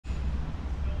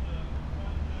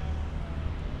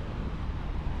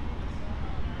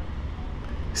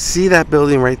See that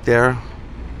building right there?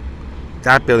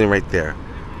 That building right there.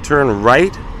 Turn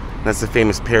right. That's the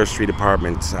famous Pear Street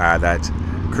apartment that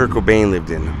Kurt Cobain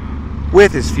lived in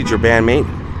with his future bandmate,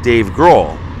 Dave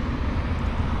Grohl.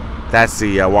 That's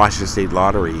the Washington State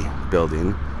Lottery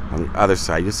building on the other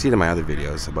side. You'll see it in my other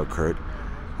videos about Kurt.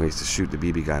 We used to shoot the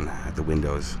BB gun at the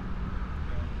windows.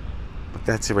 But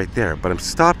that's it right there. But I'm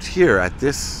stopped here at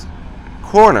this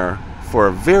corner for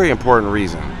a very important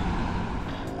reason.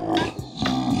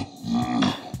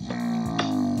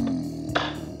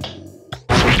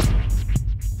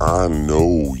 I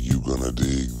know you gonna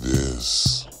dig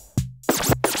this.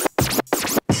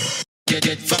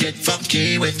 Get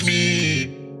funky with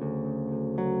me.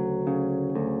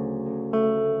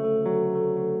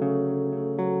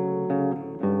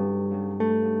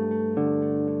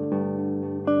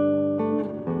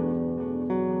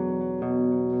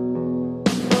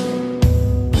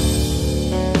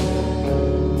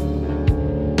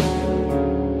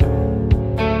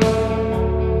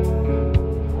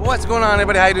 What's going on,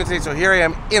 everybody? How you doing today? So here I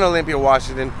am in Olympia,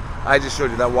 Washington. I just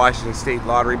showed you that Washington State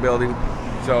Lottery building.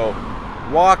 So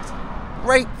walked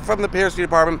right from the Pear Street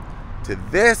apartment to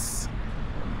this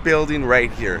building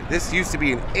right here. This used to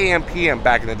be an AM PM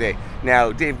back in the day.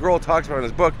 Now Dave Grohl talks about in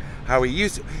his book how he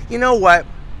used to. You know what?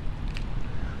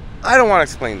 I don't want to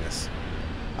explain this.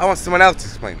 I want someone else to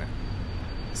explain it.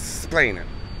 Explain it.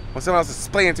 I want someone else to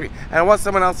explain it to me. And I want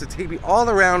someone else to take me all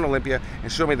around Olympia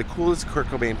and show me the coolest Kurt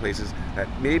Cobain places that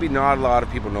maybe not a lot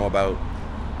of people know about.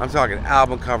 I'm talking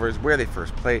album covers, where they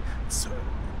first played,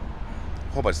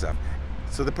 a whole bunch of stuff.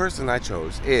 So the person I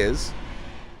chose is...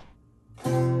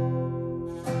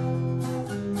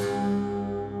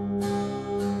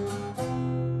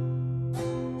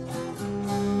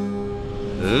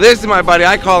 This is my buddy.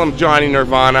 I call him Johnny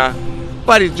Nirvana,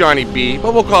 but he's Johnny B,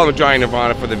 but we'll call him Johnny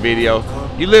Nirvana for the video.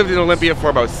 He lived in Olympia for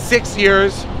about 6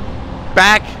 years,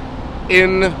 back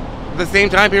in the same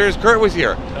time period as Kurt was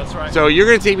here. That's right. So you're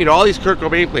going to take me to all these Kurt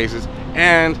Cobain places,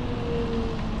 and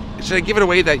should I give it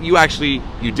away that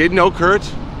you did know Kurt?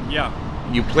 Yeah.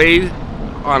 You played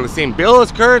on the same bill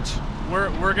as Kurt?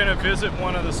 We're going to visit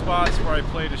one of the spots where I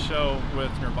played a show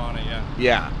with Nirvana, yeah.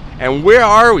 Yeah. And where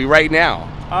are we right now?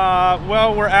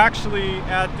 Well, we're actually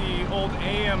at the old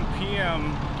AM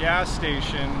PM gas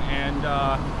station, and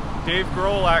Dave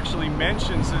Grohl actually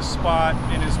mentions this spot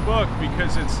in his book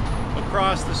because it's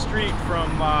across the street from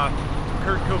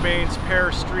Kurt Cobain's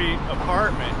Pear Street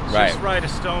apartment. It's right. Just right a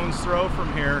stone's throw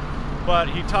from here. But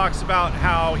he talks about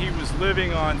how he was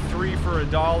living on 3 for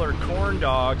 $1 corn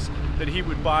dogs that he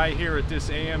would buy here at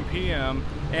this AM PM,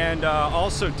 and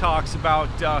also talks about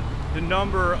the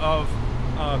number of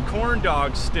corn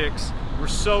dog sticks were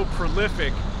so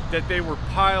prolific that they were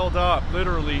piled up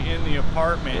literally in the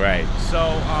apartment. Right. So,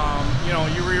 you know,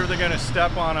 you were either going to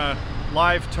step on a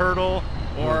live turtle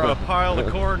or a pile of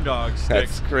corn dog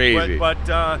sticks. That's crazy. But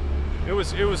it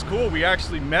was cool. We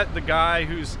actually met the guy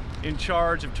who's in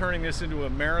charge of turning this into a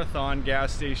marathon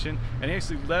gas station, and he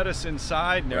actually let us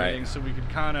inside and everything, so we could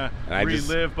kind of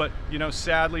relive. But you know,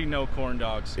 sadly, no corn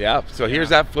dogs. Yeah. So here's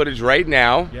that footage right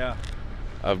now. Yeah.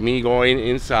 Of me going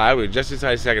inside. We were just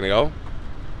inside a second ago.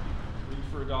 3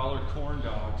 for $1 corn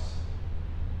dogs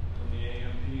from the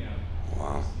AM PM.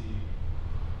 Wow.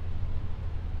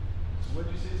 So what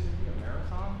did you say is going to be a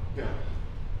marathon? Yeah,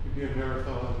 it'd be a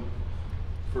marathon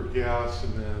for gas,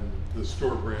 and then the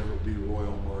store brand will be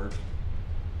Royal Mart.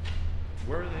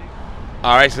 Where are they?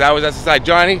 All right, so that was us inside.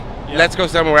 Johnny, let's go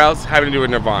somewhere else having to do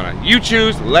with Nirvana. You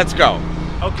choose, let's go.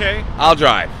 Okay. I'll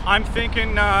drive. I'm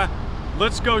thinking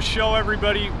let's go show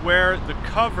everybody where the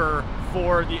cover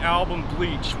for the album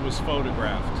Bleach was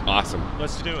photographed. Awesome.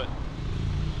 Let's do it.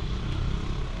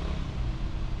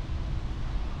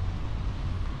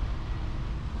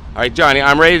 All right, Johnny,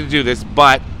 I'm ready to do this,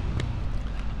 but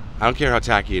I don't care how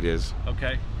tacky it is.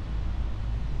 Okay.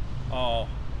 Oh,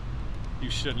 you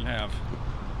shouldn't have.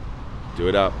 Do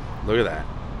it up. Look at that.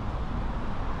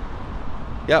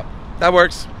 Yep, that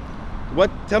works.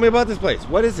 Tell me about this place.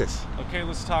 What is this? Okay,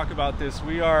 let's talk about this.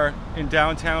 We are in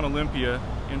downtown Olympia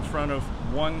in front of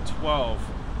 112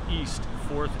 East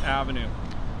 4th Avenue.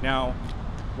 Now,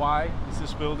 why is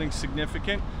this building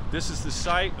significant? This is the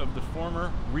site of the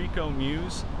former Rico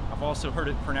Muse. I've also heard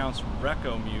it pronounced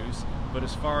Reco Muse, but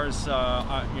as far as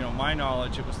you know, my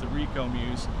knowledge, it was the Rico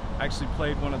Muse. I actually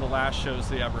played one of the last shows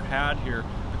they ever had here,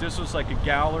 but this was like a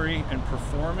gallery and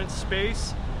performance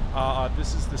space.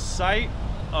 This is the site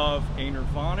of a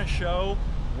Nirvana show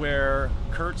where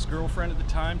Kurt's girlfriend at the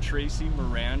time, Tracy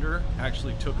Miranda,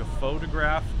 actually took a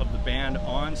photograph of the band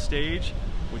on stage,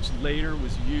 which later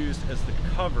was used as the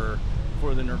cover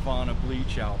for the Nirvana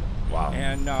Bleach album. Wow.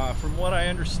 And from what I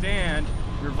understand,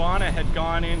 Nirvana had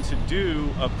gone in to do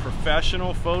a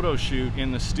professional photo shoot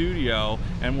in the studio,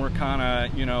 and were kind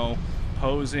of, you know,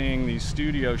 posing these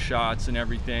studio shots and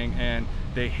everything, and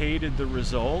they hated the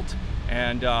result.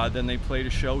 And then they played a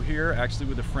show here, actually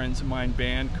with a friends of mine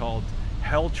band called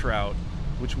Helltrout,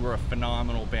 which were a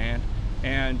phenomenal band.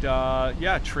 And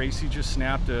yeah, Tracy just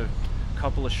snapped a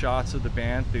couple of shots of the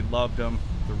band. They loved them.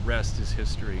 The rest is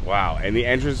history. Wow. And the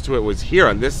entrance to it was here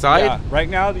on this side? Yeah, right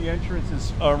now the entrance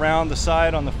is around the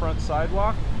side on the front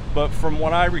sidewalk. But from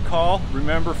what I recall,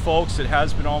 remember folks, it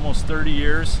has been almost 30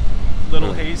 years, a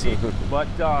little hazy. But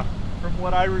from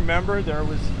what I remember, there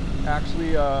was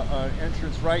actually an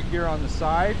entrance right here on the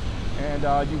side.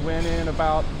 And you went in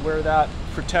about where that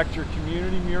Protect Your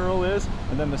Community mural is.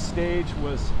 And then the stage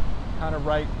was kind of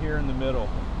right here in the middle.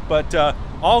 But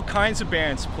all kinds of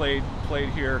bands played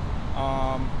here.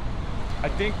 I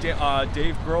think Dave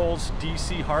Grohl's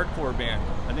DC hardcore band,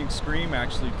 I think Scream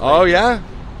actually played. Oh yeah?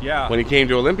 Yeah. When he came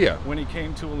to Olympia. When he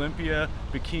came to Olympia,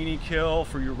 Bikini Kill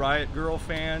for your Riot Girl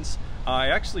fans. I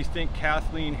actually think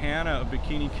Kathleen Hanna of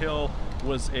Bikini Kill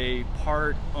was a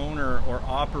part owner or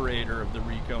operator of the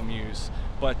Rico Muse.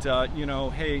 But you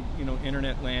know, hey, you know,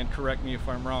 internet land, correct me if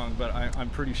I'm wrong, but I'm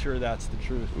pretty sure that's the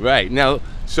truth. Right. Now,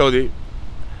 so they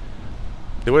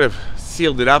would have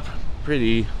sealed it up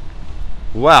pretty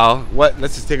well.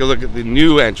 Let's just take a look at the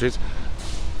new entrance.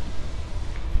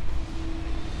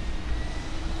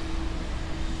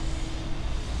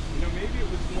 You know, maybe it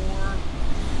was more,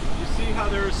 you see how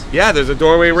there's... Yeah, there's a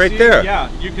doorway right there. Yeah,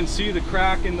 you can see the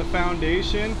crack in the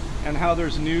foundation and how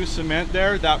there's new cement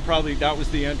there. That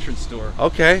was the entrance door.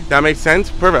 Okay, that makes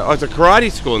sense. Perfect. Oh, it's a karate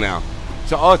school now.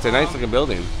 So, oh, it's a nice looking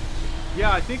building.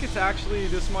 Yeah, I think it's actually,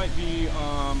 this might be,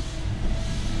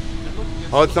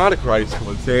 oh, it's not a karate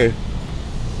school.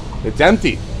 It's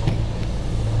empty.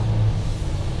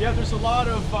 Yeah, there's a lot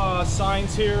of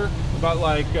signs here about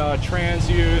like trans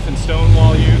youth and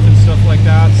Stonewall youth and stuff like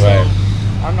that. So Right.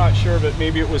 I'm not sure, but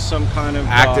maybe it was some kind of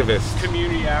Activist.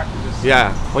 Community activist.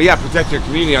 Yeah. Well, yeah, protect your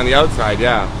community on the outside,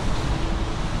 yeah.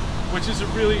 Which is a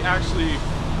really actually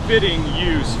fitting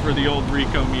use for the old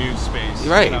Rico Muse space.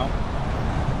 Right. You know?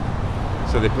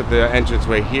 So they put the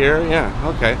entranceway here,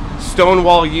 yeah, okay.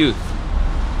 Stonewall Youth.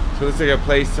 So this is like a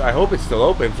place, I hope it's still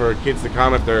open for kids to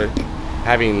come if they're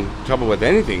having trouble with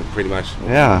anything, pretty much.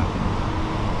 Yeah.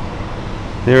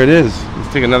 There it is.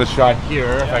 Let's take another shot here,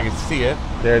 if I can see it.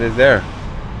 There it is there.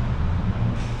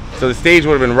 So the stage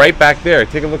would have been right back there.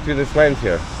 Take a look through this lens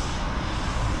here.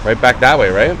 Right back that way,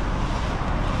 right?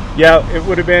 Yeah, it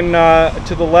would have been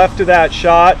to the left of that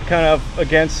shot, kind of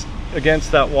against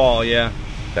that wall, yeah.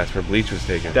 That's where Bleach was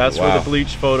taken. That's Wow. where the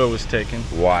Bleach photo was taken.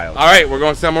 Wild. All right, we're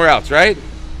going somewhere else, right?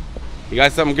 You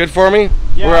got something good for me?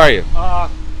 Yeah, where are you? Oh,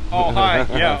 hi.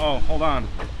 Yeah, oh, hold on.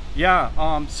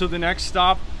 Yeah, so the next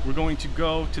stop, we're going to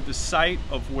go to the site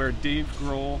of where Dave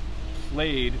Grohl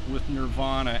played with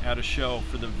Nirvana at a show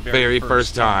for the very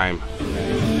first time.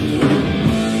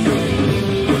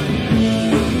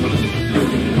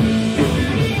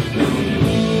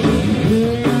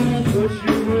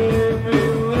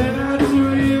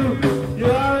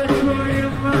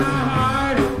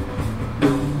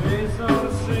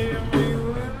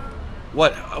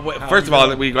 First of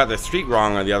all, we got the street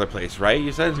wrong on the other place, right?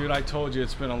 You said? Dude, I told you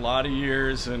it's been a lot of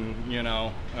years, and you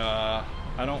know,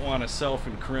 I don't want to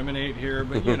self-incriminate here,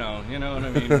 but you know what I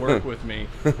mean. Work with me.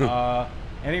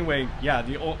 Anyway, yeah,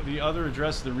 the other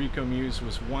address of the Rico Muse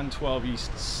was 112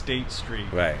 East State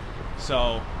Street. Right.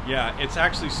 So yeah, it's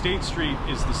actually State Street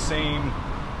is the same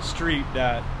street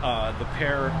that the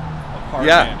Pear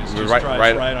apartment is just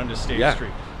right onto State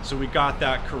Street. So we got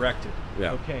that corrected.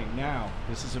 Yeah. Okay, now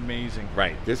this is amazing.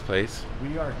 Right, this place.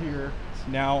 We are here. It's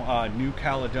now New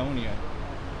Caledonia.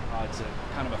 It's a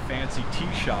kind of a fancy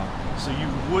tea shop. So you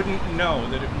wouldn't know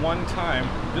that at one time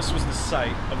this was the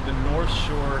site of the North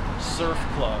Shore Surf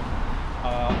Club.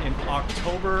 In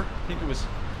October, I think it was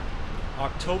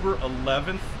October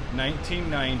 11th,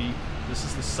 1990. This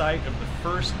is the site of the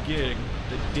first gig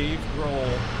that Dave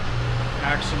Grohl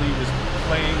actually was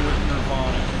playing with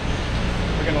Nirvana.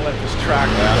 We're gonna let this track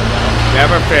out.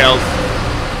 Never fails.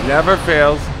 Never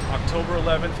fails. October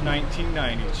 11th,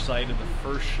 1990, site of the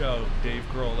first show Dave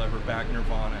Grohl ever backed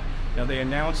Nirvana. Now they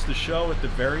announced the show at the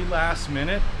very last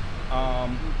minute.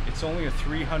 It's only a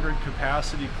 300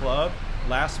 capacity club.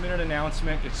 Last minute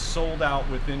announcement, it's sold out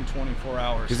within 24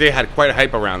 hours. Because they had quite a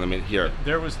hype around them in here.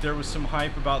 There was some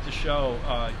hype about the show,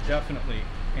 definitely.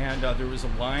 and there was a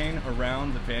line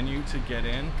around the venue to get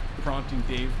in, prompting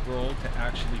Dave Grohl to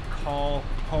actually call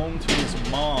home to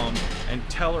his mom and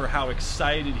tell her how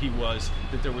excited he was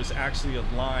that there was actually a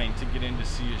line to get in to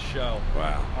see his show.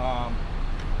 Wow.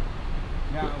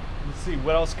 Now, let's see,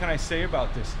 what else can I say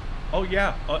about this? Oh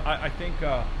yeah, I think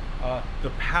the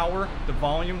power, the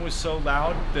volume was so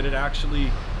loud that it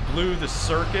actually blew the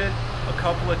circuit a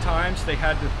couple of times. They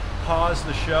had to pause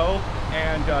the show,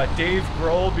 and Dave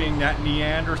Grohl, being that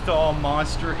Neanderthal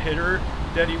monster hitter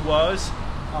that he was,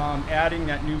 adding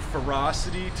that new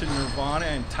ferocity to Nirvana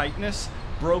and tightness,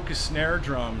 broke a snare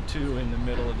drum too in the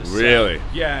middle of the set. Really?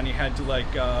 Yeah, and he had to like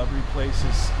replace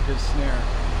his snare.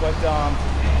 But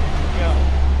you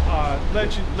know,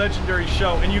 legendary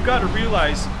show. And you got to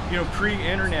realize, you know,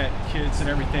 pre-internet kids and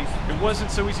everything, it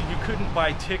wasn't so easy. You couldn't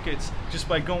buy tickets just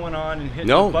by going on and hitting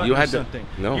a button you had or something.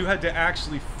 No, you had to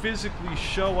actually physically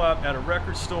show up at a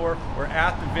record store or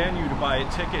at the venue to buy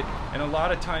a ticket. And a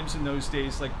lot of times in those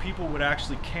days, like, people would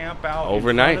actually camp out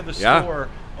overnight in front of the store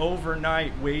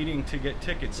overnight waiting to get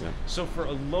tickets. So for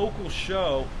a local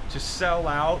show to sell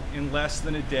out in less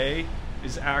than a day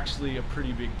is actually a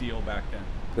pretty big deal back then.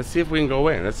 Let's see if we can go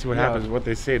in. Let's see what happens, what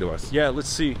they say to us. Yeah, let's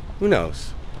see. Who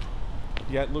knows?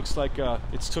 Yeah, it looks like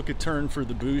it's took a turn for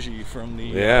the bougie from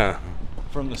the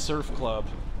from the surf club.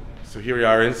 So here we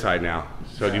are inside now.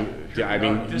 So I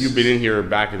mean, you've been in here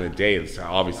back in the day. It's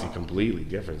obviously completely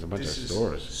different. It's a bunch of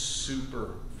stores.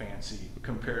 Super fancy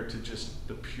compared to just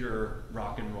the pure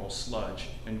rock and roll sludge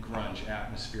and grunge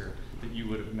atmosphere that you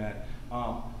would have met.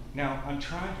 Now, I'm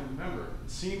trying to remember.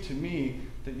 It seemed to me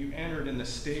that you entered and the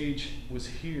stage was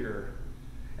here,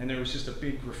 and there was just a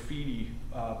big graffiti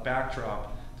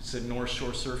backdrop that said North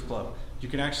Shore Surf Club. You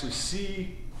can actually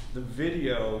see the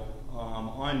video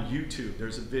on YouTube.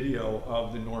 There's a video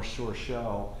of the North Shore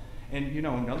show. And you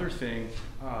know, another thing,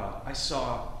 I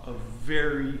saw a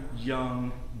very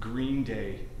young Green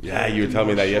Day. Yeah, you were telling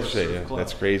me that yesterday. Yeah,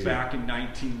 that's crazy. Back in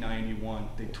 1991,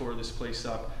 they tore this place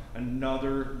up.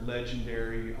 Another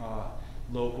legendary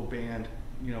local band,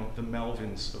 you know, the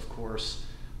Melvins, of course.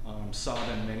 Saw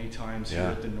them many times here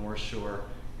at the North Shore,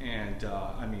 and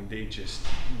I mean, they just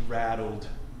rattled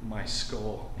my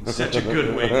skull in such a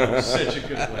good way. Such a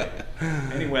good way.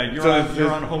 Anyway, you're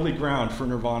on holy ground for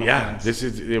Nirvana fans.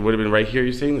 It would have been right here.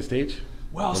 You're saying the stage?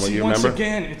 Well, see, once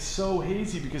again, it's so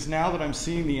hazy because now that I'm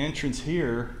seeing the entrance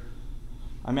here,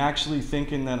 I'm actually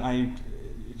thinking that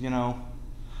you know.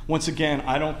 Once again,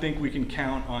 I don't think we can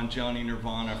count on Johnny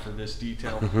Nirvana for this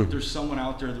detail. If there's someone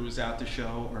out there that was at the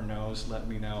show or knows, let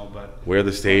me know. But where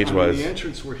the stage was. The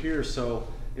entrance were here, so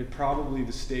it probably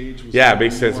the stage was. Yeah, it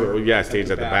makes sense. Yeah,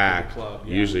 stage at the back. Of the club,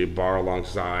 usually a bar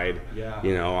alongside. Yeah.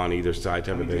 You know, on either side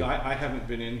type of thing. I haven't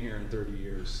been in here in 30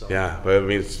 years. So. Yeah, but I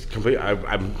mean, it's complete.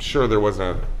 I'm sure there was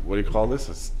a, what do you call this?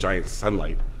 A giant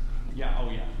sunlight. Yeah.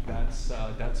 Oh yeah.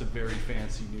 That's a very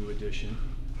fancy new addition.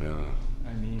 Yeah.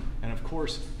 I mean, and of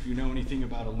course, if you know anything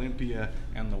about Olympia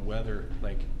and the weather,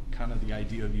 like, kind of the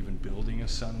idea of even building a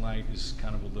sunlight is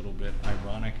kind of a little bit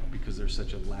ironic because there's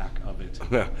such a lack of it.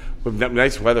 Yeah, but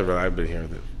nice weather that I've been here.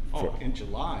 In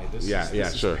July, this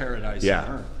is paradise on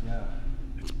earth. Yeah,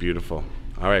 it's beautiful.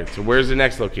 All right, so where's the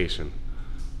next location?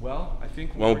 Well, I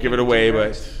think won't give it away, but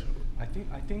I think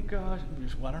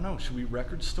I don't know. Should we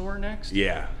record store next?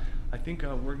 Yeah. I think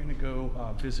we're going to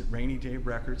go visit Rainy Day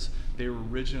Records. They were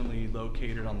originally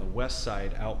located on the west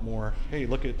side, out more. Hey,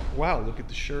 look at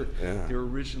the shirt. Yeah. They were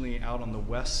originally out on the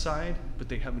west side, but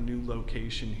they have a new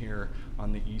location here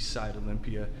on the east side,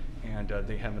 Olympia, and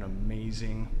they have an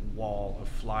amazing wall of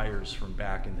flyers from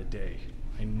back in the day.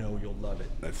 I know you'll love it.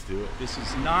 Let's do it. This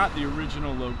is not the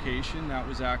original location. That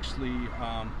was actually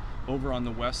over on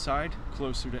the west side,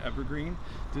 closer to Evergreen.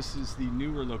 This is the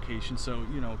newer location, so,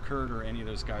 you know, Kurt or any of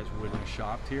those guys wouldn't have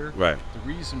shopped here. Right. The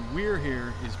reason we're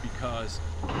here is because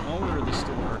the owner of the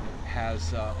store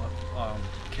has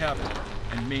kept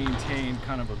and maintained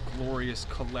kind of a glorious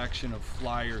collection of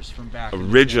flyers from back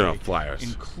in the day, flyers,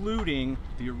 including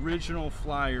the original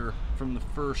flyer from the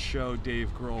first show Dave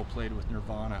Grohl played with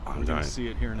Nirvana. We're going to see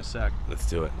it here in a sec. Let's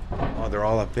do it. Oh, they're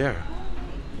all up there.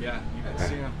 Yeah, you can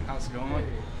see them. How's it going?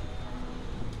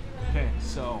 Okay,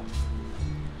 so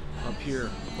up here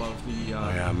above the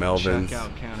Melvins,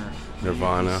 checkout counter,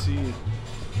 Nirvana. you can see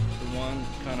the one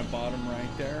kind of bottom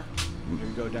right there. You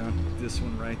go down to this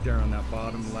one right there on that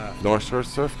bottom left. North Shore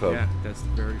Surf Club. Yeah, that's the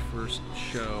very first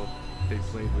show they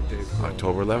played with Dave Grohl.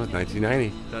 October 11th,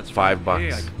 1990. That's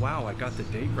 $5. Hey, wow, I got the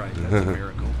date right. That's a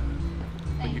miracle.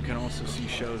 But you can also see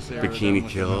shows there. Bikini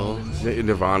Kill,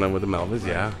 Nirvana with the Melvins,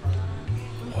 yeah.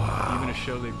 Wow. Even a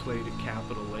show they played at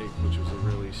Capitol Lake, which was a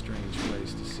really strange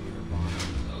place to see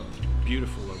Nirvana.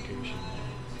 Beautiful location.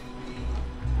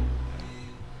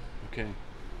 Okay.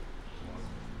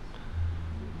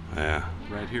 Yeah.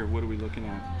 Right here, what are we looking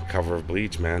at? Cover of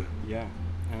Bleach, man. Yeah.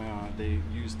 They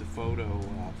used the photo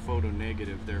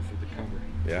negative there for the cover.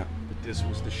 Yeah. But this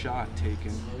was the shot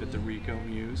taken at the Rico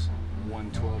Muse,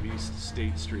 112 East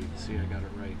State Street. See, I got it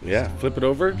right. Yeah. Flip it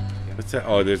over. Yeah. What's that?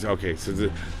 Oh, there's okay.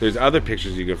 So there's other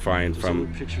pictures you can find There's from.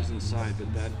 other pictures inside,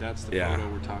 but that's the Yeah. photo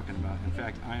we're talking about. In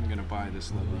fact, I'm gonna buy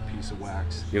this lovely piece of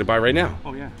wax. You're gonna buy right now.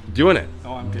 Oh yeah. Doing it.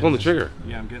 Oh, I'm getting Pulling the this. trigger.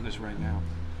 Yeah, I'm getting this right now.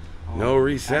 No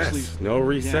recess. Actually, No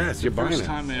recess. Yeah, You're buying the first it.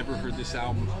 time I ever heard this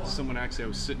album, I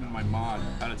was sitting in my mod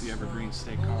out at the Evergreen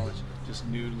State College, just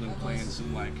noodling, playing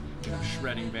some like,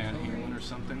 shredding Van Halen or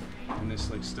something. And this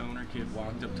like stoner kid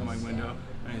walked up to my window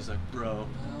and he's like, "Bro,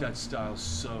 that style's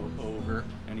so over."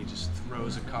 And he just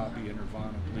throws a copy of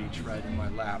Nirvana Bleach right in my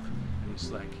lap. And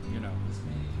he's like,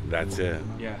 That's it.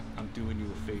 "Yeah, I'm doing you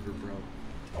a favor, bro."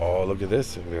 Oh, look at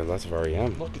this. We got lots of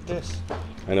REM. Look at this.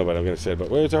 I know what I'm gonna say, but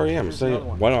where's REM? Here's Say another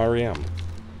one. one REM.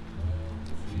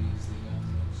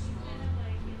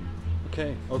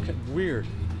 Okay, weird.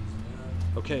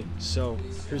 Okay, so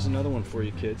here's another one for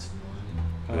you kids.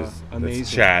 Amazing.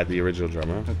 That's Chad, the original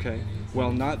drummer. Okay.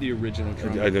 Well, not the original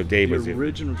drummer. I know Dave the was the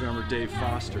original drummer, Dave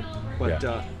Foster. But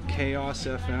Yeah. Chaos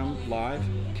FM Live.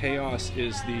 Chaos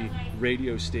is the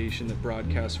radio station that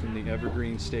broadcasts from the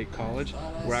Evergreen State College.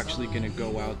 We're actually going to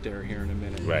go out there here in a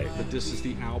minute. Right. But this is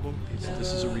the album.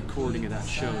 This is a recording of that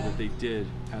show that they did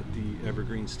at the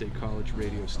Evergreen State College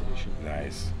radio station.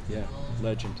 Nice. Yeah,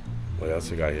 legend. What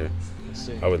else we got here? Let's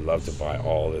see. I would love to buy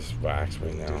all this wax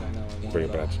right now. Dude, I know, I want Bring it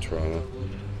it all. back to Toronto.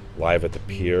 Live at the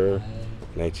Pier,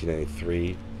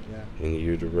 1993. Yeah. In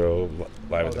Utero.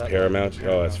 Live at the that Paramount.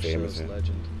 Paramount Oh, that's show famous. is Yeah.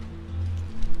 legend.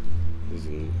 This is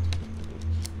in-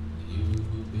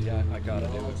 Yeah, I gotta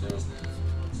do it, bro.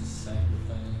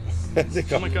 They Oh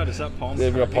got- my God, is that Paul McCartney?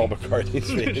 They've got Paul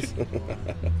McCartney's face.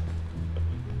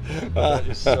 That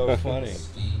is so funny.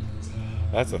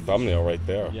 That's a thumbnail right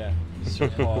there. Yeah, Sir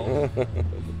Paul.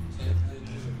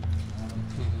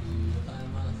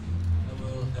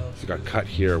 She's got Cut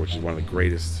Here, which is one of the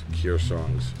greatest Cure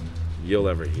songs you'll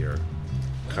ever hear.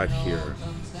 Cut Here.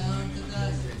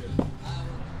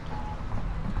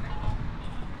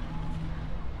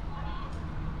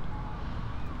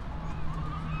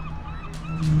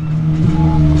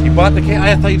 You bought the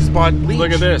I thought you just bought Bleach.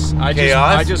 Look at this.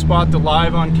 I just bought the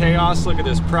Live on Chaos. Look at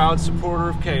this. Proud supporter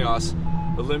of Chaos.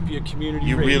 Olympia Community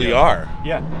You Radio. really are.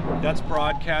 Yeah, that's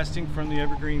broadcasting from the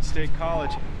Evergreen State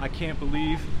College. I can't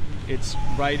believe it's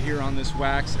right here on this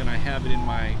wax and I have it in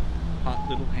my hot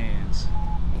little hands.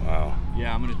 Wow.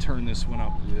 Yeah, I'm gonna turn this one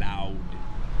up loud.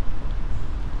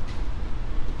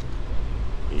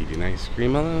 Eating ice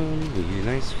cream alone. Eating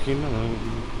ice cream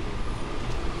alone.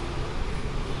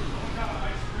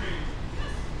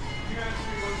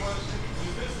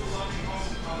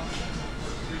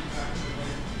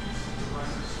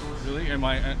 Really?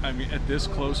 I mean, at this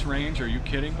close range? Are you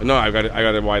kidding? No, I got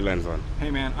a wide lens on.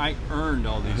 Hey man, I earned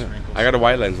all these wrinkles. I got a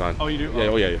wide lens on. Oh, you do? Yeah.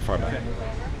 Oh yeah. You're fine. Okay.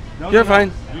 No, You're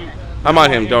fine. I'm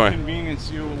on him, don't worry. Inconvenience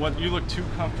you. What? You look too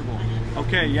comfortable.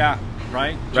 Okay. Yeah.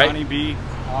 Right. Right. Johnny B.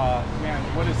 Man,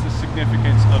 what is the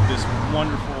significance of this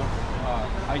wonderful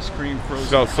ice cream frozen?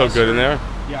 Smells so good in there.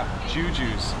 Yeah.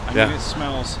 Juju's. I Yeah. mean, it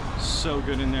smells so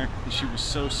good in there. And she was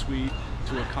so sweet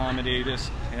to accommodate us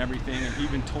and everything, and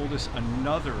even told us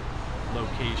another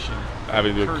location.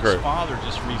 Having to do with Kurt's Kurt. father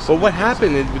just recently. But what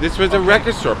happened? This was a Okay.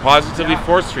 record store, Positively Yeah.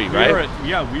 4th Street, right?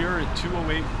 We are at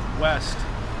 208 West.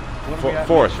 What are we at?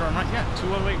 Fourth. Make sure I'm right. Yeah,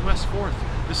 208 West 4th.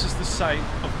 This is the site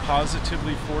of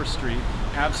Positively 4th Street.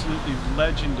 Absolutely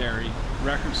legendary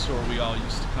record store we all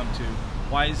used to come to.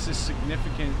 Why is this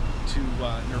significant to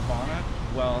Nirvana?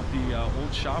 Well, the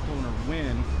old shop owner,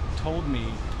 Wynn, told me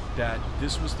that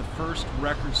this was the first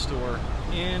record store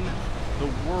in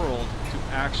the world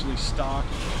to actually stock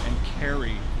and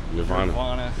carry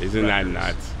Nirvana Isn't that records.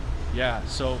 nuts? Yeah,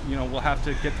 so we'll have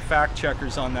to get the fact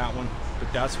checkers on that one,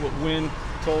 but that's what Wynn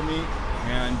told me.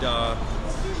 And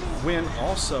Wynn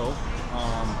also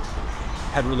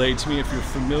had relayed to me, if you're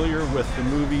familiar with the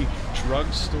movie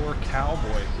Drugstore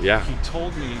Cowboy, Yeah. he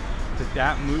told me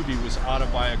that movie was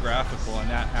autobiographical, and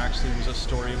that actually was a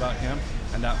story about him.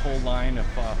 And that whole line of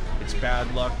it's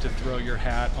bad luck to throw your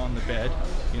hat on the bed.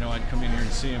 I'd come in here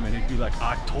and see him, and he'd be like,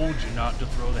 "I told you not to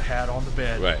throw the hat on the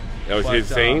bed." Right. That was his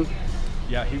saying?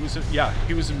 Yeah, he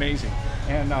was amazing,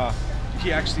 and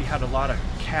he actually had a lot of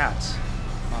cats.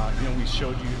 We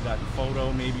showed you that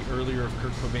photo maybe earlier of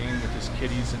Kurt Cobain with his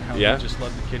kitties and how Yeah. he just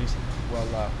loved the kitties.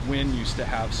 Well, Wynn used to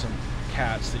have some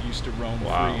cats that used to roam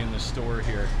Wow. free in the store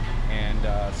here, and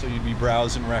so you'd be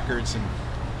browsing records and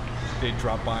they'd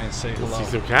drop by and say hello. See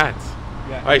some cats.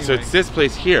 Yeah, All right, so anyway. it's this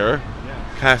place here, Yeah.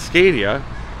 Cascadia.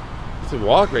 It's a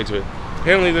walk right to it.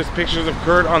 Apparently there's pictures of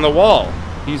Kurt on the wall.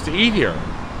 He used to eat here.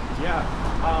 Yeah.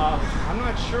 I'm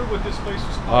not sure what this place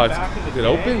was called back in the day. Is it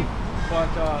open? But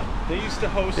they used to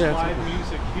host live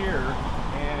music here,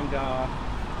 and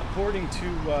according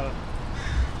to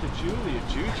Julia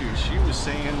Juju, she was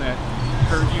saying that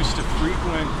Kurt used to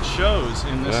frequent shows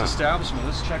in this establishment.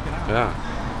 Let's check it out. Yeah.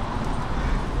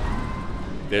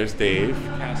 There's Dave.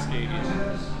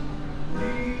 Cascadia.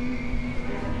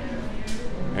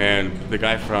 And the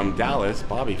guy from Dallas,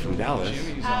 Bobby from Dallas.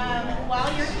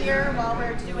 While you're here, while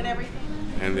we're doing everything.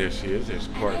 And there she is. There's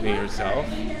Courtney herself.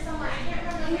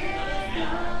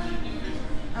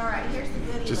 All right, here's the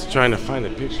goodie. Just trying to find a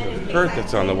picture of Kurt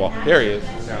that's on the wall. There he is.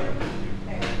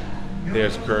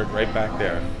 There's Kurt right back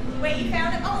there. Wait, you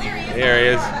found him? Oh, there he is. There he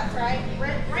is. That's right.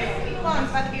 Right where he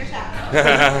belongs, by the beer tap.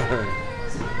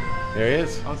 There he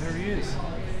is. Oh, there he is.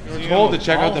 We were told to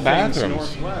check out the bathrooms.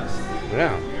 Northwest.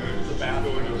 Yeah. The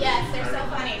bathroom. Yes, they're so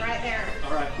funny, right there.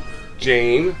 All right.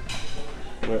 Jane.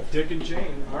 Dick and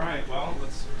Jane. All right, well,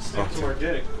 let's stick to our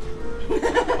dick.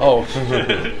 Oh.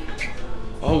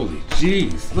 Holy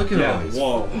jeez. Look at all these.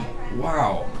 Whoa.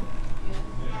 Wow.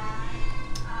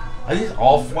 Are these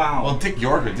all... Wow. Well, Dick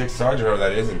York or Dick Sargent, whoever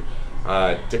that is, and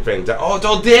Dick Van Dyke. Oh, it's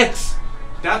all Dicks!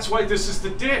 That's why this is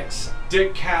the Dicks.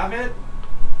 Dick Cavett.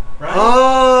 Right?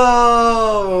 Oh!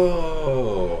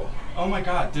 Oh my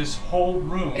god, this whole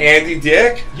room. Andy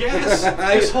Dick? Yes!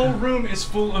 This whole room is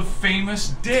full of famous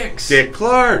dicks. Dick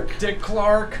Clark. Dick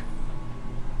Clark.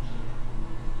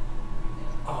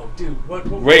 Oh, dude, what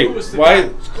Wait, who was the why? guy?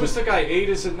 Who's the guy? 8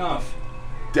 is enough.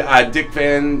 Dick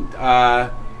Van...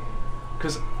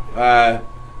 Because... I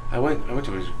went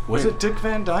to his... Was it Dick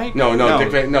Van Dyke? No, Dick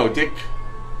Van... No, Dick...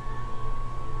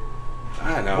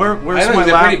 I don't know. Where's I know my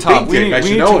he's a pretty laptop? big We dick. need, I we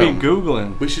should need know to him. be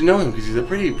Googling. We should know him because he's a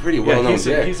pretty well-known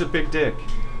dick. He's a big dick.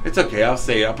 It's okay. I'll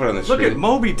say it. I'll put it on the screen. Look at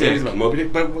Moby Dick. It is about Moby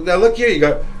Dick. But now look here. You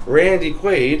got Randy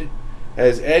Quaid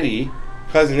as Eddie,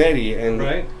 Cousin Eddie,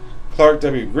 and Clark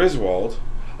W. Griswold.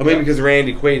 Or maybe because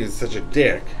Randy Quaid is such a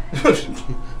dick.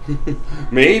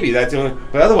 Maybe that's the only...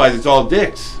 But otherwise, it's all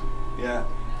dicks. Yeah.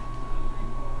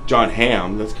 John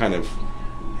Hamm. That's kind of...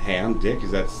 Ham? Dick?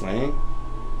 Is that slang?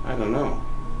 I don't know.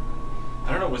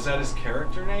 I don't know, was that his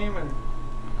character name? Or?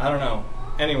 I don't know.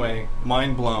 Anyway,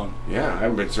 mind blown. Yeah,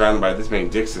 I've been surrounded by this many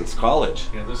dicks since college.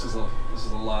 Yeah, this is a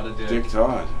lot of dick. Dick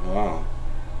Todd. Wow.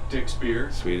 Dick's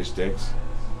beer. Swedish dicks.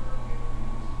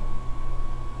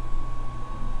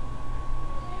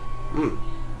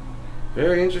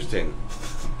 Very interesting.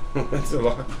 That's a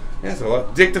lot. That's a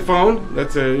lot. Dictaphone.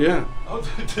 That's a, yeah. Oh,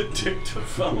 the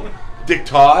dictaphone. Dick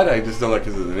Todd. I just don't like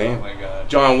because of the name. Oh my god.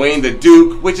 John Wayne the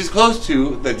Duke, which is close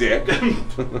to the Dick.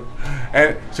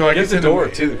 And so I Get guess the in door,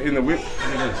 the, too. in the whip.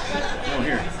 Oh,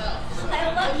 here.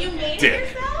 I love you made Dick.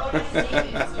 it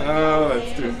yourself? Oh,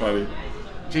 that's too funny.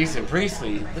 Jason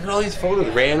Priestley. Look at all these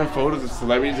photos, random photos of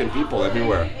celebrities and people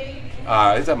everywhere.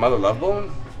 Is that Mother Love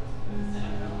Bone?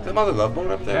 Is that Mother Love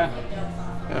Bone up there?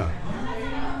 Yeah.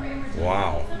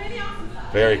 Wow.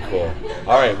 Very cool.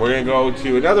 All right, we're gonna go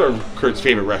to another of Kurt's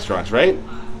favorite restaurants, right?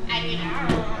 I mean, I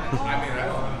don't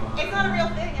know. It's not a real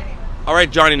thing anyway. All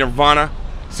right, Johnny Nirvana.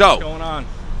 So, What's going on?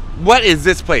 what is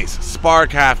this place? Spar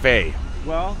Cafe.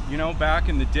 Well, you know, back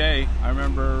in the day, I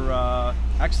remember,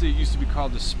 actually it used to be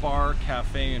called the Spar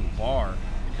Cafe and Bar,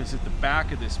 because at the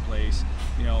back of this place,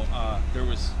 you know, there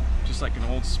was just like an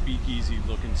old speakeasy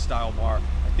looking style bar.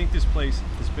 I think this place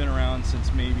has been around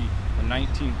since maybe the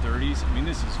 1930s. I mean,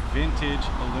 this is vintage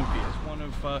Olympia. It's one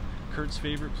of Kurt's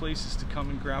favorite places to come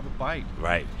and grab a bite.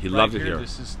 Right, he loved it here.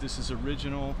 This is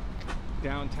original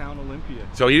downtown Olympia.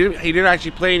 So he didn't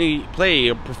actually play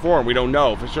or perform. We don't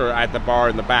know for sure at the bar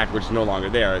in the back, which is no longer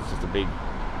there. It's just a big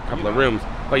couple of rooms.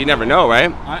 But you never know,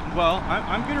 right?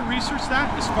 I'm going to research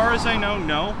that. As far as I know,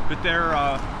 no. But there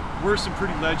were some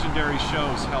pretty legendary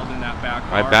shows held in that back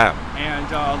bar. I bet. And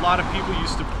a lot of people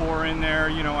used to pour in there,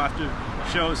 you know, after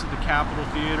shows at the Capitol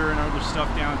Theater and other stuff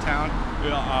downtown.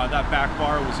 That back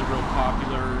bar was a real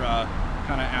popular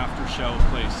kind of after show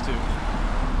place too.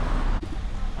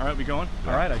 All right, we going?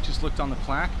 All right, I just looked on the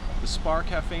plaque. The Spar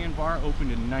Cafe and Bar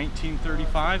opened in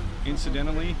 1935,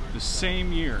 incidentally, the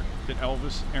same year that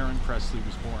Elvis Aaron Presley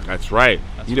was born. That's right.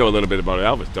 You know a little bit about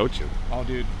Elvis, don't you? Oh,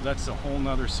 dude, that's a whole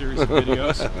nother series of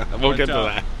videos. We'll get to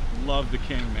that. Love the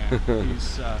king, man. He's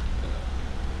so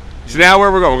now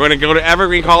where we're going? We're going to go to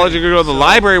Evergreen College and go to the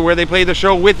library where they play the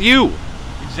show with you.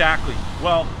 Exactly.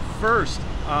 Well, first,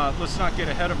 let's not get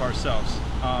ahead of ourselves.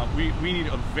 We need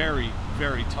a very,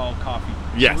 very tall coffee.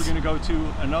 Yes. So we're going to go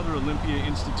to another Olympia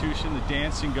institution, the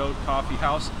Dancing Goat Coffee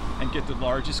House, and get the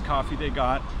largest coffee they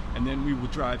got, and then we will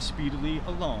drive speedily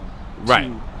along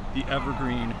to the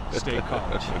Evergreen State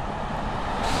College.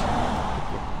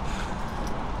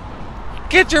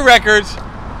 Get your records.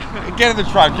 Get in the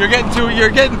trunk. You're getting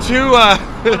too.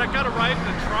 But I got to ride in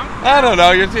the trunk? I don't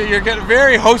know. You're getting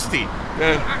very hosty.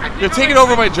 You're taking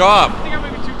over my job. I think I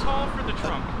might be too tall for the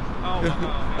trunk.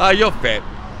 Oh, You'll fit.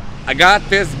 I got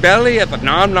this belly at the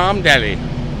Nom Nom Deli.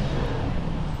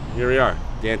 Here we are,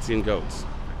 dancing goats.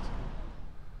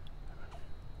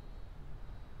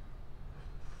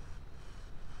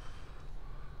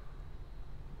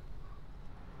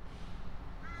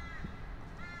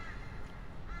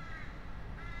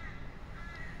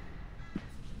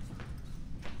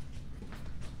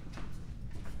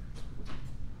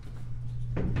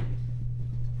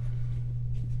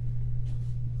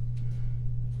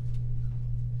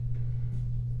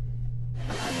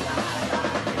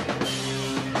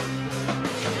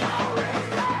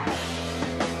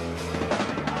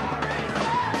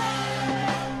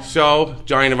 So,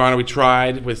 Johnny Nirvana, we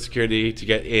tried with security to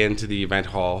get into the event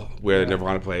hall where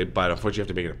Nirvana played, but unfortunately you have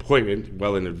to make an appointment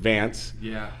well in advance.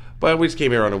 Yeah. But we just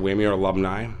came here on a whim, you're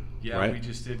alumni. Yeah, right? we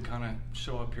just did kind of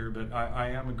show up here, but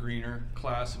I am a greener,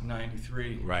 class of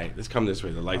 93. Right, let's come this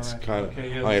way. The light's Right. kind of Okay,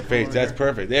 yeah, on your let's go face. over That's here.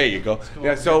 perfect. There you go. go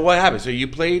Yeah, over so here. what happened? So you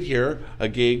played here, a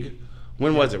gig.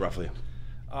 When was it roughly?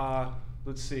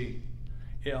 Let's see.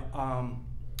 Yeah,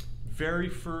 very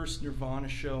first Nirvana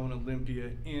show in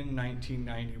Olympia in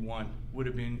 1991 would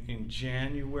have been in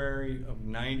January of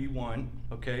 91.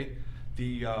 Okay,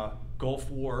 the Gulf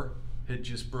War had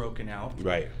just broken out.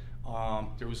 Right.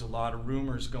 There was a lot of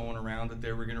rumors going around that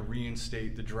they were going to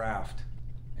reinstate the draft,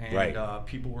 and Right.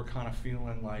 People were kind of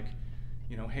feeling like,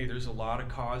 you know, hey, there's a lot of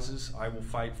causes I will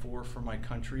fight for my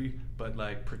country, but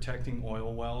like protecting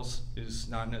oil wells is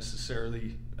not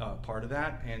necessarily part of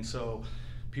that. And so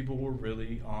people were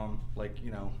really like, you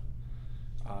know,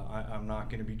 I'm not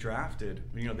going to be drafted.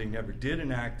 You know, they never did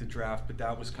enact the draft, but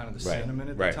that was kind of the Right, sentiment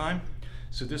at right. the time.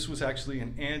 So this was actually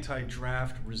an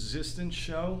anti-draft resistance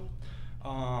show.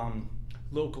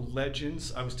 Local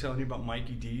legends. I was telling you about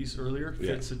Mikey D's earlier.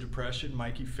 Yeah. Fits of Depression.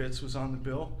 Mikey Fitz was on the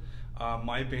bill.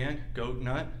 My band, Goat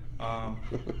Nut,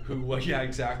 who, yeah,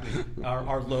 exactly.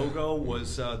 Our logo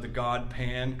was the god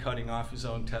Pan cutting off his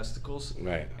own testicles.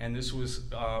 Right. And this was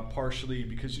partially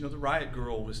because, you know, the Riot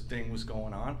Girl thing was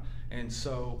going on. And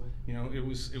so, you know, it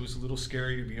was a little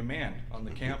scary to be a man on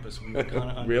the campus. We were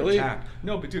kind of under Really? attack.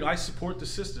 No, but dude, I support the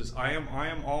sisters. I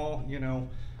am all, you know,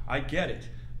 I get it.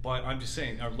 But I'm just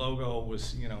saying, our logo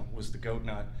was, you know, was the Goat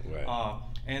Nut. Right.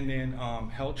 And then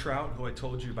Hell Trout, who I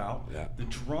told you about. Yeah. The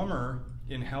drummer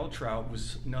in Hell Trout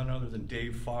was none other than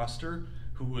Dave Foster,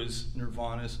 who was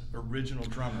Nirvana's original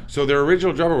drummer. So their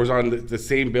original drummer was on the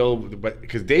same bill, but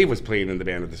because Dave was playing in the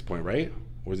band at this point, right?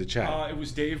 Or was it Chad? It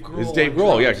was Dave Grohl. It's Dave on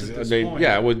Grohl, yeah. drums at 'Cause this point.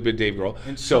 yeah, it would have been Dave Grohl.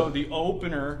 And so the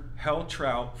opener, Hell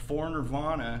Trout, for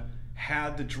Nirvana,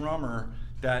 had the drummer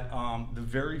that the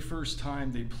very first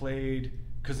time they played,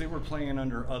 because they were playing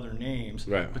under other names,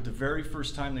 Right. but the very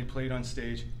first time they played on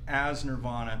stage as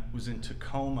Nirvana was in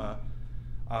Tacoma.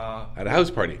 at a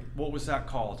house party. What was that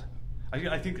called?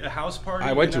 I think a house party.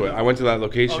 I went to it. I went to that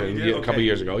location Oh, you did? a couple Okay.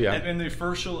 years ago. Yeah. And the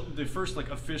first like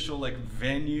official like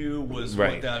venue was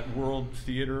Right. what, that World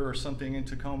Theater or something in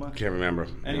Tacoma. Can't remember.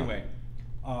 Anyway,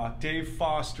 Dave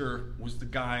Foster was the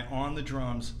guy on the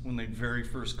drums when they very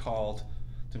first called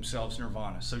themselves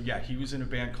Nirvana. So yeah, he was in a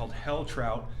band called Hell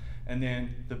Trout, and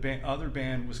then the other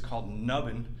band was called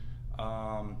Nubbin.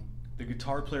 The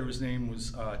guitar player, his name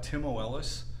was Timo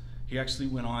Ellis. He actually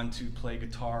went on to play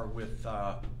guitar with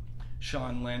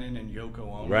Sean Lennon and Yoko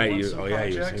Ono. Right, On some he was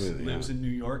projects. him, yeah. Lives in New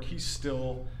York. He's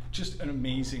still just an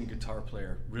amazing guitar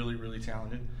player, really, really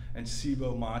talented. And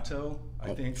Cibo Matto,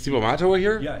 I think. Cibo Matto were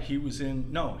here? Yeah, he was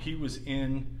in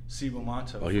Cibo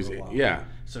Matto Oh, he was for a while. yeah.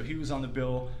 So he was on the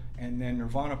bill, and then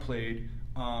Nirvana played.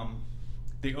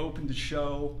 They opened the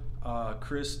show.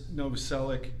 Krist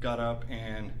Novoselic got up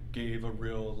and gave a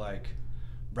real like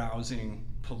rousing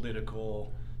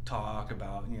political talk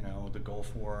about, you know, the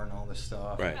Gulf War and all this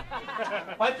stuff. Right.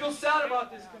 I feel sad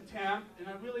about this contempt, and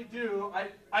I really do.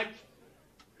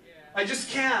 I just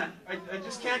can't. I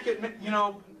just can't get, you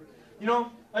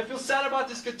know, I feel sad about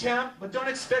this contempt, but don't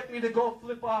expect me to go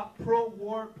flip off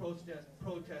pro-war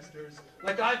protesters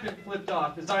like I've been flipped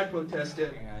off as I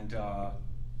protested.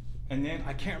 And then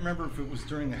I can't remember if it was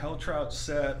during the Hell Trout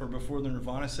set or before the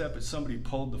Nirvana set, but somebody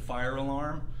pulled the fire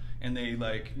alarm and they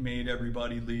like made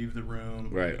everybody leave the room.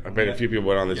 Right. I bet a few people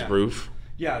went on this Yeah. roof.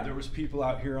 Yeah, there was people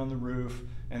out here on the roof,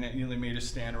 and then, you know, they made us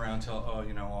stand around till, oh,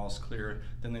 you know, all's clear.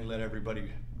 Then they let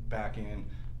everybody back in.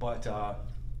 But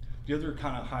the other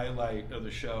kind of highlight of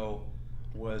the show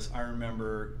was, I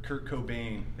remember Kurt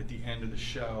Cobain at the end of the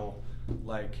show,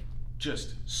 like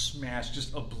just smashed,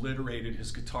 just obliterated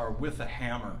his guitar with a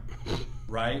hammer,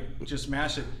 right? Just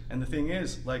smashed it. And the thing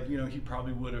is, like, you know, he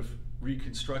probably would have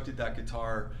reconstructed that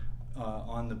guitar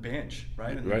on the bench,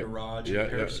 right, in the garage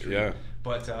at Paris Street. Yeah.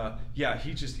 But yeah,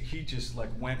 he just like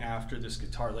went after this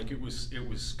guitar. Like it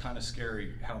was kind of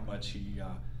scary how much he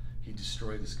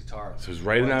destroyed this guitar. So it's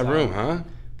right in that room, huh?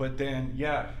 But then,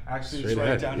 yeah, actually Straight it's right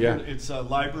ahead. down here. It's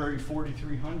Library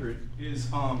 4300 is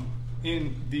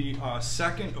in the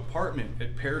second apartment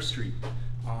at Pear Street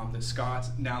that Scott's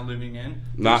now living in.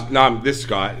 Not this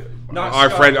Scott. Not our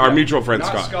Scott, friend, yeah, our mutual friend not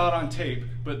Scott. Scott on tape,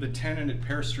 but the tenant at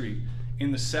Pear Street.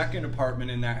 In the second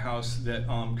apartment in that house that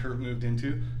Kurt moved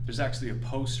into, there's actually a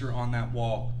poster on that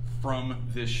wall from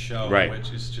this show,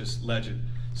 which is just legend.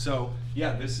 So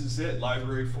yeah, this is it,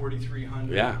 Library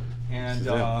 4300. Yeah. And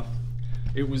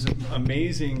it was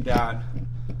amazing that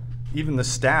even the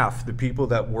staff, the people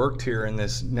that worked here in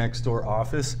this next door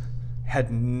office,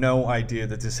 had no idea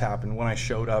that this happened when I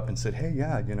showed up and said, hey,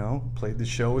 yeah, you know, played the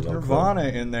show with Nirvana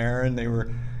in there, and they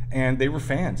were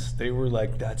fans. They were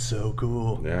like, that's so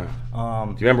cool. Yeah.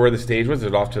 Do you remember where the stage was? Is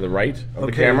it off to the right of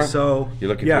the camera? So you're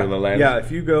looking through the lens? Yeah, if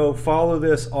you go follow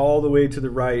this all the way to the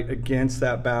right against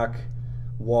that back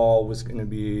wall was going to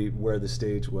be where the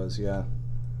stage was, yeah.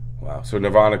 Wow. So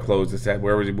Nirvana closed the set.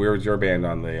 Where was your band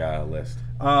on the list?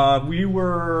 We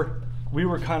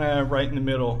were kind of right in the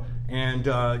middle, and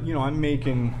you know, I'm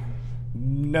making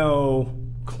no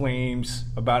claims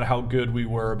about how good we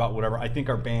were, about whatever. I think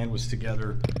our band was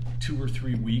together 2 or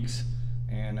 3 weeks,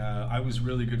 and I was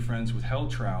really good friends with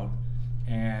Helltrout,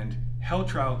 and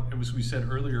Helltrout, as we said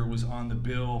earlier, was on the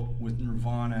bill with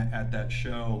Nirvana at that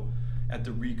show at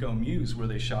the Rico Muse where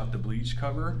they shot the Bleach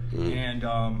cover, and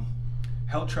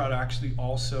Helltrout actually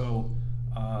also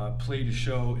played a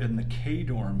show in the K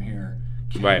Dorm here,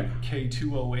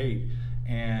 K208,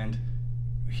 and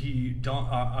he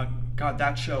God,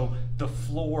 that show, the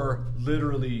floor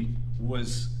literally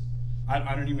was,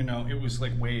 I don't even know, it was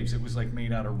like waves. It was like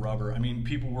made out of rubber. I mean,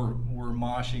 people were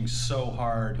moshing so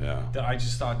hard that I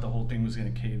just thought the whole thing was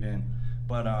going to cave in.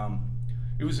 But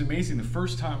it was amazing. The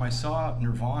first time I saw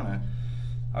Nirvana,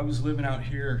 I was living out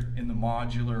here in the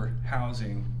modular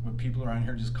housing. What people around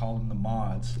here just call them the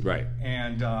mods. Right.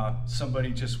 And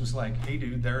somebody just was like, hey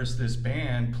dude, there's this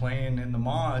band playing in the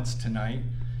mods tonight.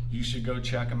 You should go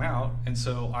check them out. And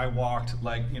so I walked,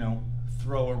 like, you know,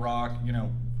 throw a rock, you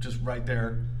know, just right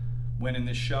there, went in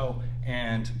this show,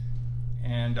 and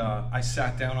I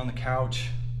sat down on the couch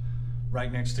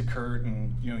right next to Kurt,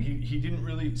 and you know, he didn't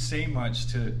really say much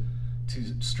to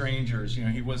strangers. You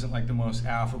know, he wasn't like the most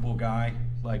affable guy.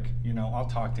 Like, you know, I'll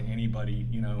talk to anybody,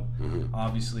 you know,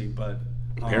 obviously, but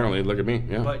apparently, look at me.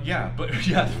 Yeah. But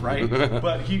yeah, right.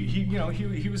 But he you know,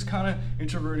 he was kind of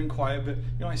introverted and quiet. But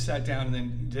you know, I sat down and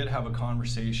then did have a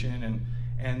conversation,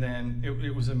 and then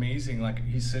it was amazing. Like,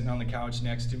 he's sitting on the couch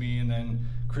next to me, and then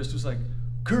Krist was like,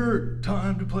 "Kurt,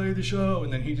 time to play the show,"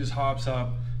 and then he just hops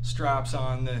up, straps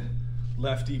on the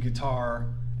lefty guitar,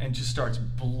 and just starts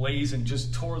blazing,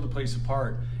 just tore the place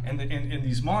apart. And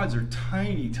these mods are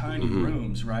tiny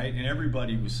rooms, right? And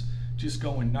everybody was just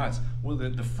going nuts. Well,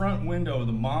 the front window of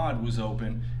the mod was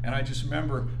open, and I just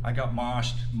remember I got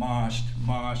moshed,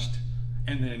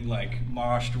 and then like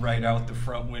moshed right out the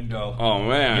front window. Oh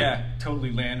man. Yeah,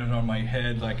 totally landed on my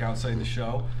head like outside the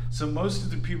show. So most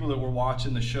of the people that were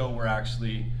watching the show were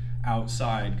actually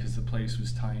outside because the place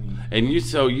was tiny. And you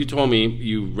told me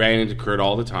you ran into Kurt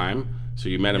all the time. So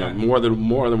you met him on more than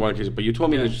one occasion, but you told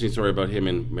me an interesting story about him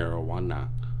and marijuana.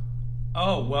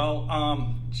 Oh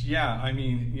well, yeah. I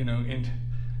mean, you know,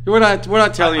 we're not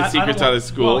telling secrets out of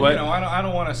school. Well, but you know, I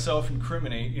don't want to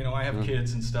self-incriminate. You know, I have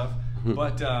kids and stuff,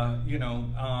 but you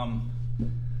know,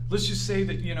 let's just say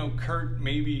that, you know, Kurt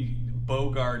maybe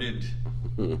bogarted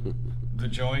the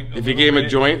joint. If he gave him a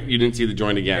joint, you didn't see the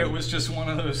joint again. It was just one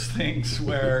of those things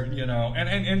where, you know,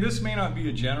 and this may not be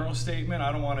a general statement.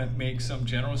 I don't want to make some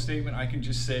general statement. I can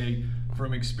just say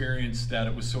from experience that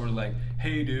it was sort of like,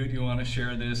 hey dude, you want to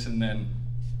share this? And then,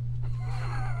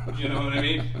 you know what I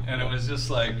mean? And it was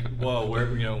just like, whoa,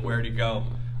 where'd he go?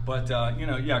 But you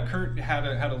know, yeah, Kurt had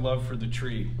a love for the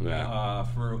tree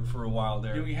for a while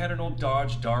there. You know, he had an old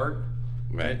Dodge Dart.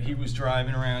 Right. That he was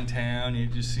driving around town.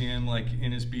 You'd just see him like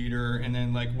in his beater, and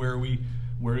then like where we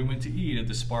went to eat at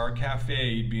the Spar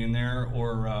Cafe, he'd be in there,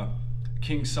 or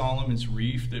King Solomon's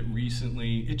Reef that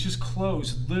recently it just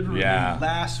closed literally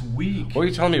last week. What were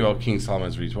you telling me about King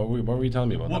Solomon's Reef? What were you telling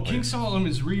me about? Well, that King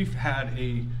Solomon's Reef had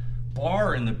a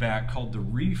bar in the back called the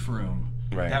Reef Room.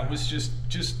 Right. That was just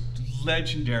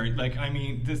legendary. Like, I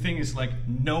mean, the thing is, like,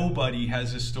 nobody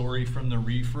has a story from the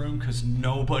Reef Room because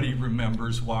nobody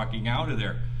remembers walking out of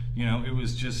there. You know, it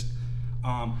was just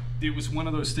It was one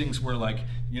of those things where, like,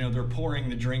 you know, they're pouring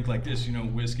the drink like this, you know,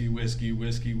 whiskey, whiskey,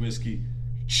 whiskey, whiskey,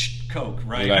 Coke,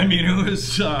 right? I mean, it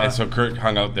was. And so Kurt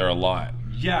hung out there a lot.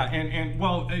 Yeah, and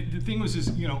well, the thing was,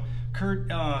 is, you know, Kurt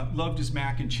loved his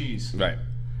mac and cheese. Right.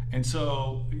 And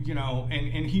so, you know,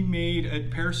 and he made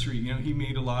at Pear Street, you know, he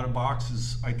made a lot of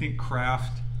boxes. I think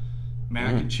Kraft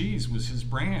mac and cheese was his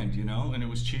brand, you know, and it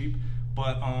was cheap.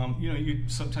 But, you know,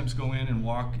 you'd sometimes go in and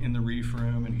walk in the reef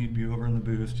room, and he'd be over in the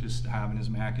booth just having his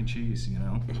mac and cheese, you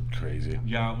know. Crazy.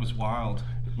 Yeah, it was wild.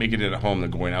 Making it at home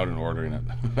than going out and ordering it.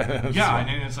 Yeah,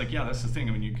 and it's like, yeah, that's the thing.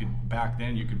 I mean, you could, back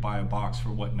then, you could buy a box for,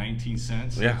 what, 19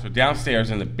 cents? Yeah, so downstairs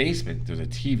in the basement, there's a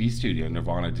TV studio.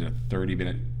 Nirvana did a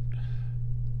 30-minute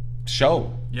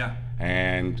show. Yeah.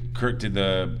 And Kurt did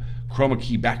the chroma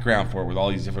key background for it with all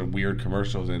these different weird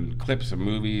commercials and clips of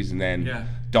movies, and then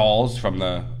dolls from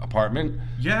the apartment.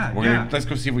 Yeah, Let's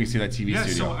go see if we can see that TV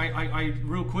studio. So I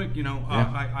real quick, you know,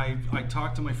 I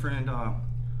talked to my friend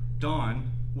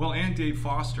Don, well, and Dave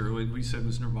Foster, who we said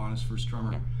was Nirvana's first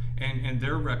drummer, and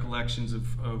their recollections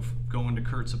of going to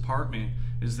Kurt's apartment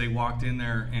is they walked in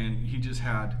there and he just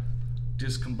had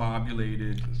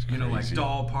discombobulated, you know, like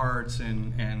doll parts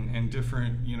and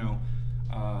different, you know,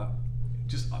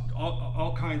 just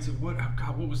all kinds of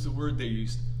what was the word they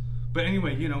used? But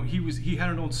anyway, you know, he had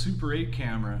an old Super 8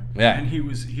 camera, and he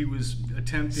was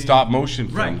attempting stop motion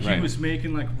film, right. He was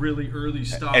making like really early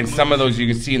stop and motion. some of those you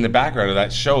can see in the background of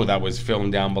that show that was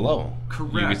filmed down below.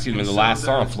 Correct. You can see them in the last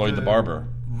song, Floyd the Barber.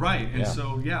 Right, and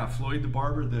so yeah, Floyd the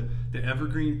Barber, the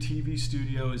Evergreen TV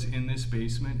studio is in this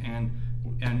basement, and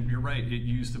you're right, it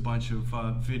used a bunch of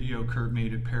video Kurt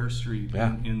made at Pear Street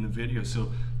in the video.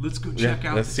 So let's go check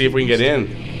out. Let's see if we can get in.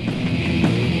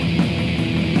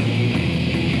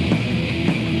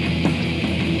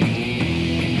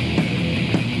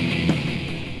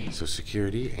 So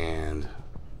security and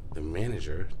the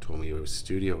manager told me it was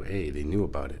Studio A. They knew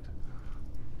about it.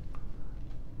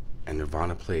 And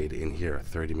Nirvana played in here, a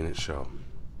 30-minute show.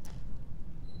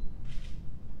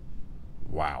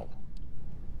 Wow.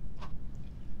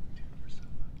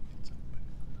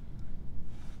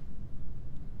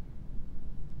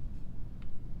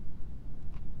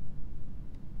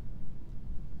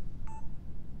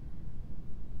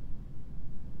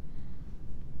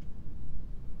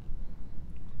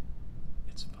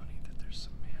 It's funny that there's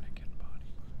some mannequin body.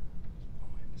 Oh,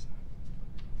 wait, is that?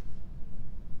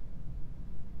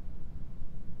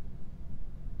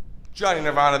 Johnny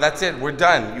Nirvana, that's it. We're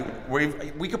done.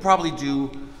 We could probably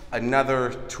do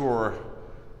another tour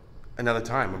another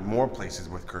time, more places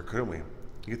with Kurt, couldn't we?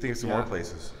 You could think of some more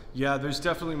places. Yeah, there's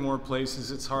definitely more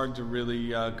places. It's hard to really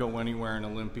go anywhere in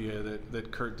Olympia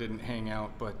that Kurt didn't hang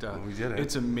out, but we did it.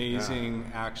 It's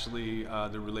amazing, actually,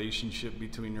 the relationship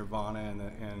between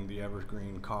Nirvana and the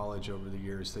Evergreen College over the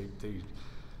years. They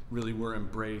really were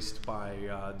embraced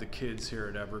by the kids here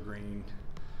at Evergreen.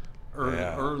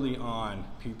 Early on,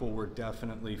 people were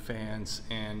definitely fans,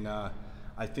 and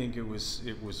I think it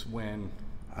was when.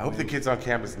 I hope the kids on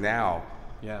campus now.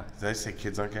 Yeah. Did I say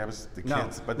kids on campus? The No.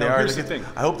 kids, but No, they are. here's the thing.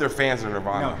 I hope they're fans of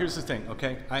Nirvana. No, here's the thing.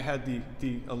 Okay, I had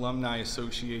the alumni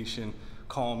association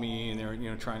call me, and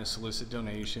they're trying to solicit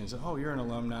donations. Oh, you're an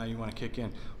alumni, you want to kick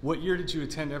in. What year did you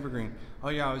attend Evergreen? Oh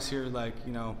yeah, I was here like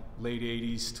late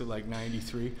 '80s to like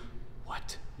 '93.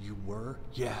 What? You were?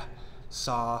 Yeah.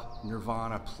 Saw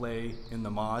Nirvana play in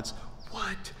the mods.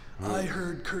 What? I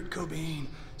heard Kurt Cobain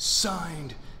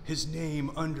signed his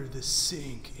name under the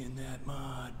sink in that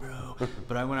mod, bro.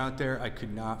 But I went out there, I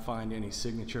could not find any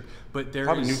signature. But there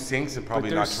probably is, new sinks and probably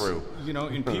not true.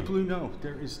 And people who know,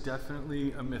 there is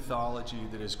definitely a mythology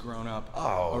that has grown up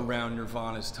around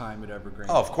Nirvana's time at Evergreen.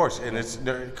 Oh, of course, and it's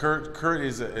Kurt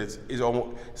is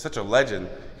almost such a legend.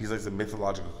 He's like a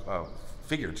mythological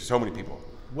figure to so many people.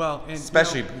 Well, and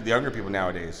especially the younger people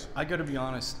nowadays. I got to be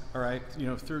honest, all right.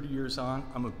 30 years on,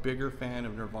 I'm a bigger fan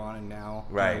of Nirvana now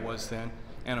than I was then.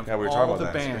 And of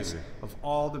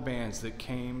all the bands that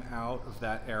came out of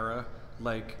that era,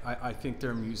 like I think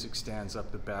their music stands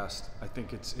up the best. I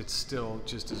think it's still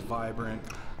just as vibrant.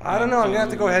 I don't know. I'm gonna have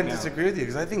to go ahead and disagree with you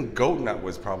because I think Goatnut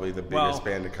was probably the biggest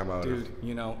band to come out. Dude,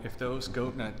 if those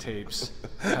Goatnut tapes,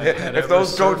 if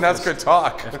those Goatnuts could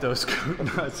talk, if those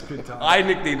Goatnuts could talk. I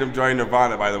nicknamed them Johnny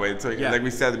Nirvana, by the way. So, like we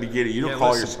said at the beginning, you don't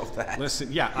call yourself that.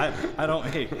 Listen, I don't.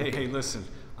 Hey, listen.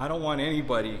 I don't want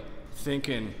anybody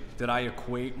thinking that I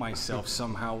equate myself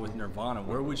somehow with Nirvana.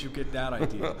 Where would you get that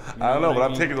idea? I don't know, but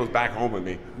I'm taking those back home with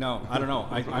me. No, I don't know.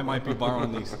 I might be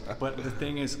borrowing these. But the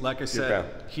thing is, like I said,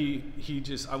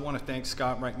 I want to thank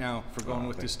Scott right now for going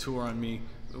with this tour on me.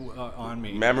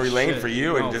 Memory lane for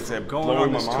you, and just going blowing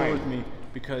on my this mind. tour with me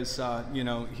because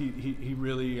he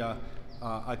really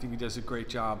I think he does a great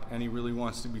job, and he really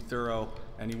wants to be thorough,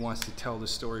 and he wants to tell the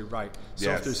story right. So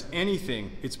Yes. if there's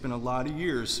anything, it's been a lot of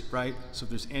years, right? So if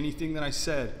there's anything that I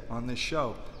said on this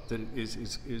show that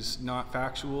is not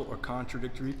factual or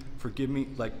contradictory, forgive me.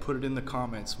 Like, put it in the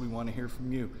comments. We want to hear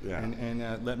from you, Yeah.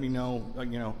 and let me know.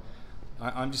 You know,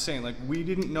 I'm just saying, like, we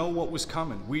didn't know what was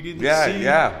coming. We didn't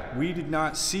we did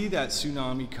not see that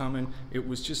tsunami coming. It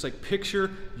was just like,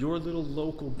 picture your little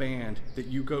local band that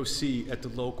you go see at the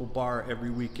local bar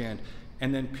every weekend,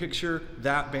 and then picture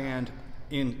that band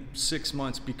in 6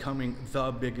 months becoming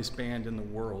the biggest band in the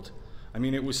world. I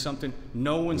mean, it was something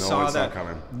no one saw that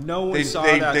coming. No one saw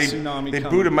that tsunami coming. They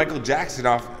booted Michael Jackson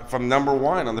off from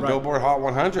 #1 on the Billboard Hot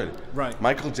 100. Right.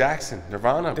 Michael Jackson,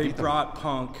 Nirvana. They brought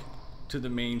punk to the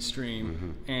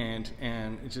mainstream, and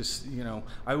it just, you know,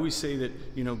 I always say that,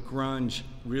 you know, grunge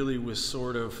really was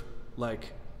sort of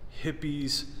like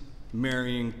hippies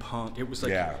marrying punk. It was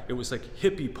like it was like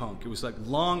hippie punk. It was like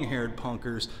long-haired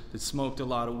punkers that smoked a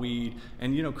lot of weed.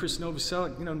 And, you know, Krist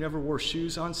Novoselic, you know, never wore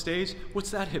shoes on stage.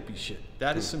 What's that hippie shit?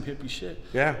 That is some hippie shit.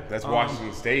 Yeah, that's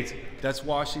Washington State. That's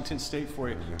Washington State for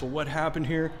you. But what happened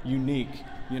here, unique.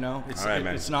 You know, it's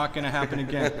it's not going to happen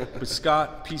again. But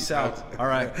Scott, peace out. All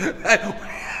right.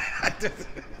 I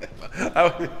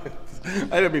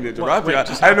didn't mean to interrupt you. I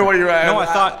didn't know what you were. No, I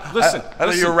thought. Listen, I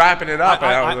thought you were wrapping it up.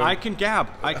 I can gab.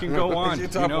 I can go on. You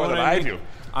talk more than I do.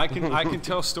 I can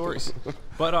tell stories.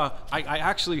 But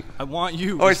I want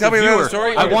you. Oh, tell me another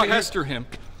story. I want pester him.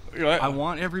 I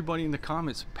want everybody in the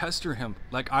comments pester him.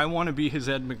 Like, I want to be his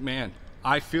Ed McMahon.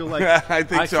 I feel like I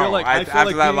think so.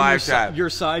 After that live chat,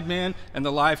 your side man and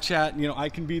the live chat. You know, I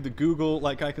can be the Google.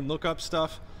 Like, I can look up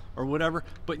stuff or whatever.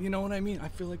 But you know what I mean? I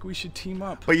feel like we should team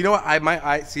up. But you know what?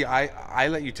 I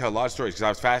let you tell a lot of stories because I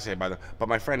was fascinated by them. But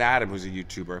my friend Adam, who's a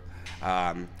YouTuber,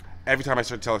 every time I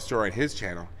start to tell a story on his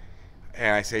channel,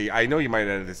 and I say, I know you might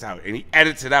edit this out, and he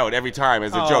edits it out every time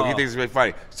as a joke. He thinks it's really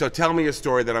funny. So tell me a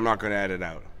story that I'm not going to edit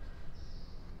out.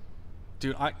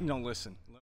 Dude, listen.